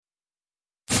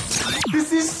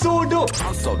This is so dope.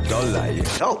 I'm so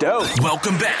dope.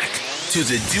 Welcome back to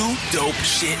the Do Dope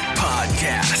Shit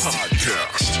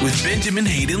Podcast with Benjamin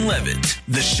Hayden Levitt,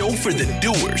 the show for the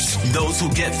doers, those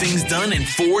who get things done and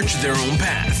forge their own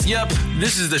path. Yep,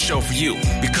 this is the show for you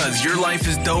because your life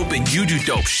is dope and you do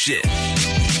dope shit.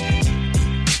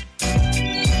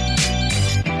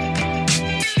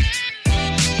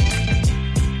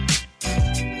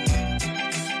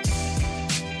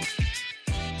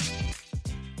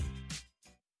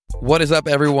 What is up,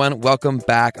 everyone? Welcome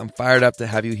back. I'm fired up to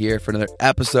have you here for another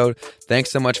episode. Thanks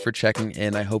so much for checking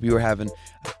in. I hope you are having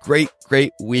a great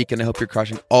week, and I hope you're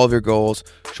crushing all of your goals,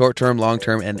 short-term,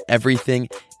 long-term, and everything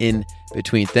in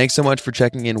between. Thanks so much for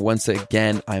checking in once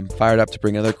again. I'm fired up to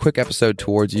bring another quick episode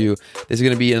towards you. This is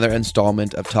going to be another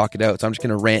installment of Talk It Out, so I'm just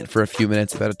going to rant for a few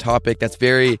minutes about a topic that's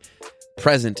very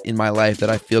present in my life that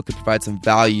I feel could provide some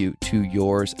value to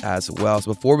yours as well.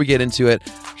 So before we get into it,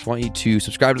 I just want you to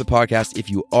subscribe to the podcast if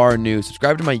you are new.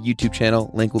 Subscribe to my YouTube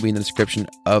channel. Link will be in the description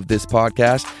of this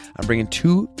podcast. I'm bringing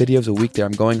 2 videos a week there.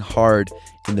 I'm going hard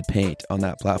in the paint on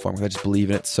that platform because I just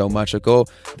believe in it so much. So go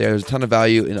there. There's a ton of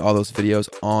value in all those videos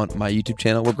on my YouTube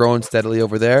channel. We're growing steadily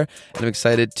over there, and I'm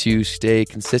excited to stay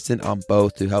consistent on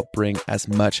both to help bring as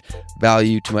much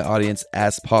value to my audience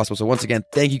as possible. So once again,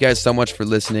 thank you guys so much for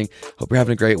listening. Hope you're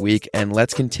having a great week, and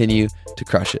let's continue to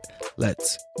crush it.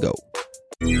 Let's go.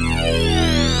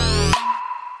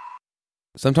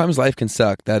 Sometimes life can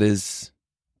suck. That is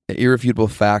an irrefutable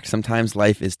fact. Sometimes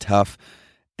life is tough.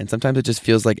 And sometimes it just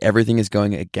feels like everything is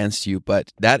going against you.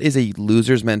 But that is a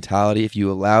loser's mentality if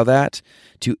you allow that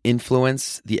to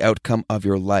influence the outcome of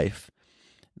your life.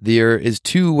 There is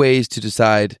 2 ways to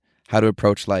decide how to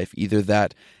approach life. Either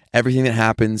that everything that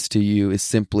happens to you is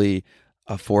simply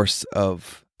a force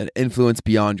of an influence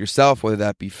beyond yourself, whether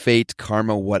that be fate,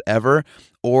 karma, whatever,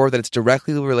 or that it's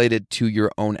directly related to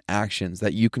your own actions,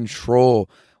 that you control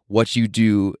what you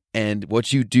do, and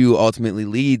what you do ultimately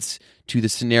leads to the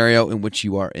scenario in which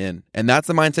you are in. And that's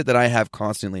the mindset that I have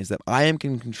constantly, is that I am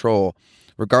in control.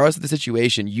 Regardless of the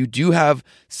situation, you do have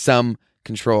some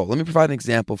control. Let me provide an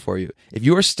example for you. If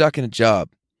you are stuck in a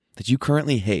job that you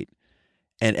currently hate,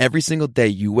 and every single day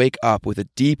you wake up with a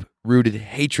deep-rooted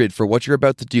hatred for what you're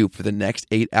about to do for the next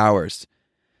 8 hours,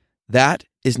 that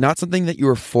is not something that you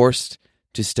are forced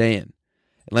to stay in.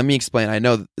 Let me explain. I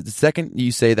know the second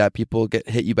you say that, people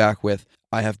hit you back with,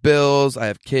 I have bills, I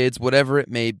have kids, whatever it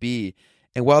may be.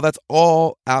 And while that's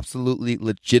all absolutely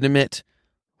legitimate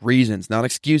reasons, not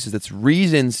excuses, it's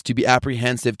reasons to be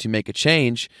apprehensive to make a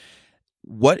change,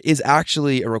 what is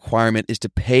actually a requirement is to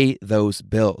pay those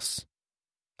bills.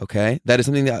 Okay? That is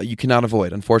something that you cannot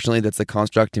avoid. Unfortunately, that's the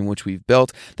construct in which we've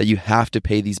built, that you have to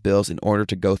pay these bills in order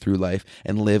to go through life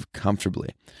and live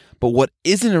comfortably. But what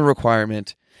isn't a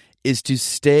requirement is to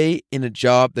stay in a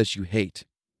job that you hate.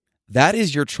 That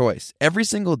is your choice. Every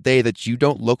single day that you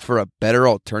don't look for a better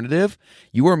alternative,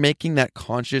 you are making that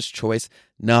conscious choice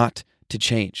not to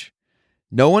change.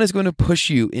 No one is going to push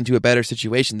you into a better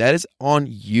situation. That is on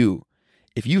you.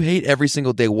 If you hate every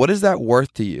single day, what is that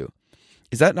worth to you?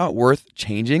 Is that not worth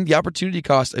changing? The opportunity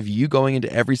cost of you going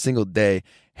into every single day,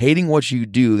 hating what you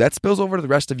do, that spills over to the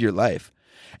rest of your life.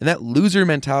 And that loser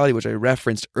mentality, which I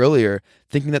referenced earlier,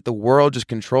 thinking that the world just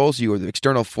controls you or the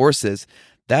external forces,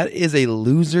 that is a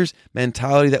loser's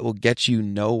mentality that will get you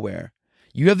nowhere.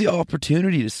 You have the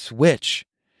opportunity to switch.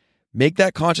 Make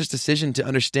that conscious decision to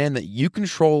understand that you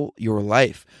control your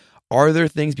life. Are there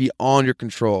things beyond your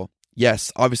control?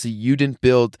 Yes, obviously you didn't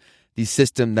build the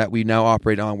system that we now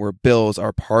operate on where bills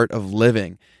are part of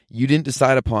living. You didn't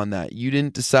decide upon that. You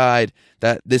didn't decide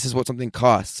that this is what something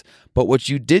costs. But what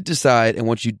you did decide, and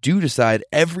what you do decide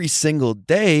every single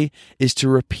day, is to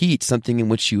repeat something in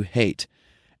which you hate.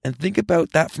 And think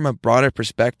about that from a broader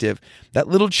perspective. That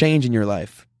little change in your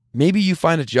life. Maybe you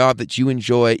find a job that you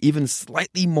enjoy even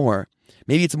slightly more.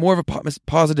 Maybe it's more of a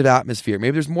positive atmosphere.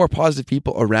 Maybe there's more positive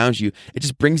people around you. It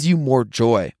just brings you more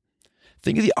joy.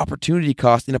 Think of the opportunity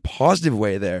cost in a positive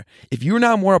way there. If you're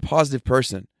now more a positive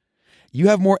person, you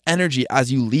have more energy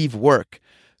as you leave work.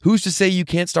 Who's to say you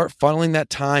can't start funneling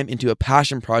that time into a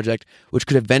passion project, which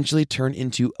could eventually turn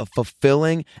into a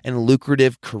fulfilling and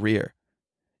lucrative career?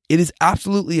 It is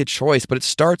absolutely a choice, but it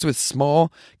starts with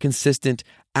small, consistent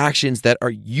actions that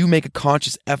you make a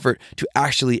conscious effort to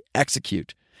actually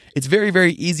execute. It's very,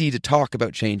 very easy to talk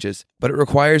about changes, but it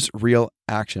requires real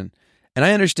action. And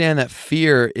I understand that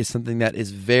fear is something that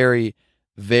is very,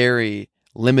 very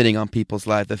limiting on people's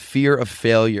lives. The fear of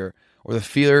failure, or the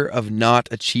fear of not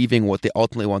achieving what they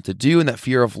ultimately want to do, and that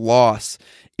fear of loss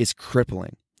is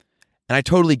crippling. And I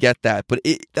totally get that, but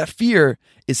that fear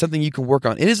is something you can work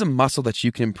on. It is a muscle that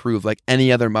you can improve like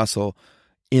any other muscle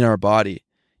in our body.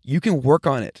 you can work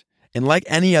on it. And like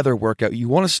any other workout, you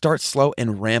want to start slow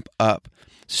and ramp up.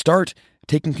 Start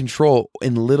taking control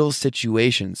in little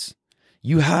situations.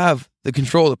 You have the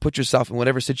control to put yourself in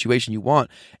whatever situation you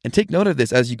want. And take note of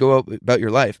this as you go about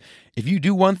your life. If you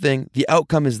do one thing, the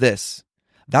outcome is this.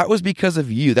 That was because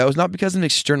of you. That was not because of an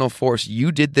external force.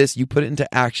 You did this, you put it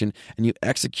into action, and you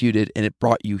executed, and it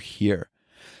brought you here.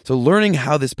 So learning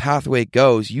how this pathway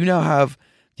goes, you now have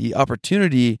the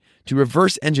opportunity to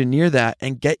reverse engineer that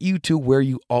and get you to where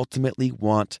you ultimately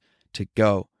want to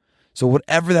go. So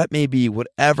whatever that may be,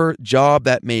 whatever job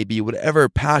that may be, whatever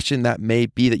passion that may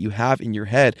be that you have in your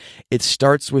head, it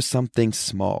starts with something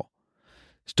small.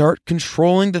 Start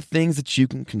controlling the things that you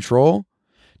can control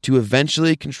to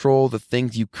eventually control the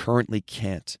things you currently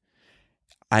can't.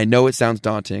 I know it sounds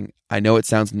daunting. I know it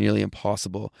sounds nearly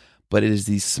impossible, but it is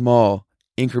these small,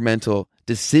 incremental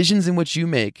decisions in which you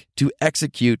make to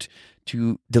execute,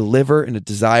 to deliver in a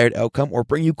desired outcome or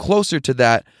bring you closer to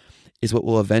that is what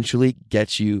will eventually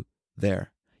get you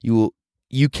there.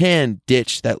 You can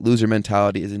ditch that loser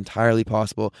mentality. Is entirely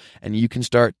possible, and you can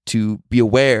start to be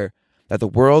aware that the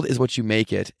world is what you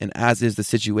make it, and as is the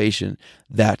situation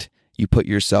that you put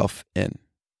yourself in.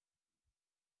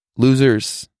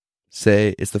 Losers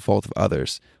say it's the fault of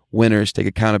others. Winners take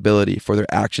accountability for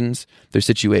their actions, their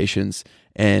situations,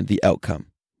 and the outcome.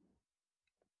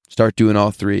 Start doing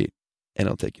all three, and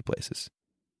it'll take you places.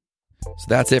 So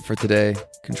that's it for today.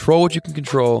 Control what you can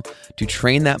control to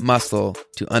train that muscle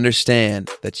to understand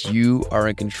that you are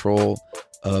in control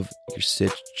of your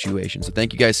situation. So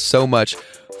thank you guys so much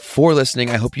for listening.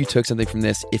 I hope you took something from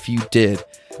this. If you did,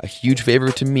 a huge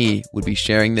favor to me would be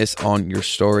sharing this on your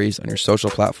stories, on your social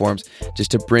platforms,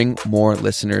 just to bring more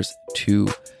listeners to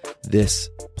this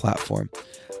platform.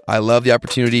 I love the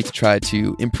opportunity to try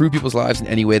to improve people's lives in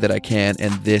any way that I can,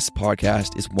 and this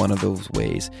podcast is one of those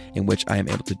ways in which I am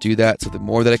able to do that. So the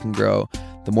more that I can grow,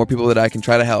 the more people that I can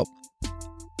try to help,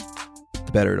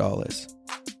 the better it all is.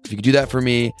 If you could do that for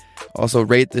me, also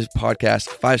rate this podcast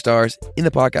 5 stars in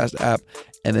the podcast app.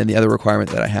 And then the other requirement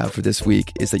that I have for this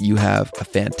week is that you have a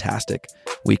fantastic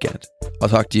weekend. I'll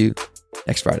talk to you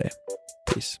next Friday.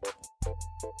 Peace.